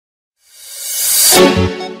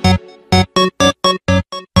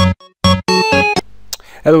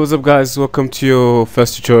Hello, what's up guys, welcome to your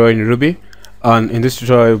first tutorial in Ruby. And in this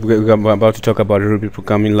tutorial we're about to talk about Ruby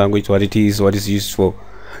programming language, what it is, what it's used for.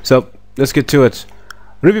 So let's get to it.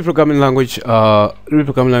 Ruby programming language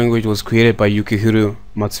was created by Yukihiro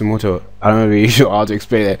Matsumoto. I'm not really sure how to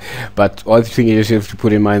explain it, but one thing you just have to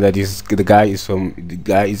put in mind that the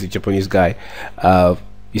guy is a Japanese guy.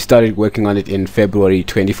 He started working on it in February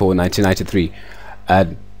 24, 1993.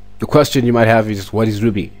 And the question you might have is, what is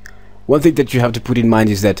Ruby? One thing that you have to put in mind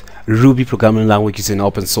is that Ruby programming language is an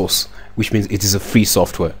open source, which means it is a free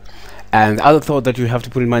software. And the other thought that you have to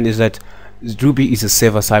put in mind is that Ruby is a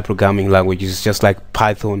server-side programming language. It's just like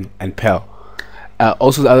Python and Perl.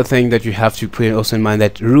 Also, the other thing that you have to put also in mind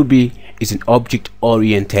that Ruby is an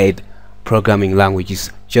object-oriented programming language, it's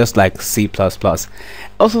just like C++.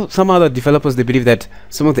 Also, some other developers, they believe that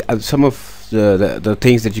some of the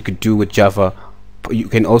things that you could do with Java, you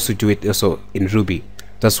can also do it also in Ruby.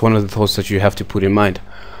 That's one of the thoughts that you have to put in mind.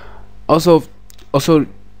 Also, what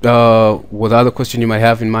the other question you might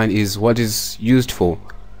have in mind is what is used for.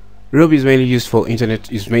 Ruby is mainly used for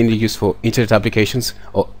internet applications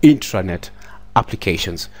or intranet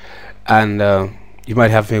applications. And you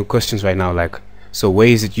might have questions right now like, so where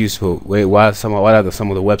is it used for? What are some of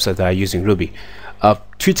the websites that are using Ruby?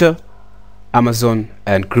 Twitter, Amazon,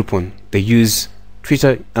 and Groupon. They use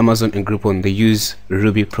Twitter, Amazon, and Groupon. They use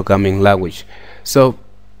Ruby programming language. So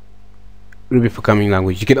Ruby programming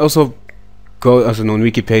language. You can also go on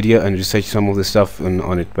Wikipedia and research some of the stuff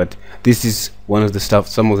on it. But this is some of the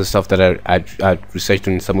stuff that I researched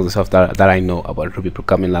and some of the stuff that I know about Ruby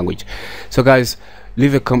programming language. So guys,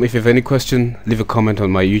 if you have any question, leave a comment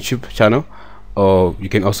on my YouTube channel, or you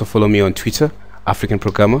can also follow me on Twitter, African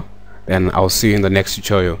Programmer. And I'll see you in the next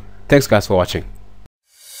tutorial. Thanks guys for watching.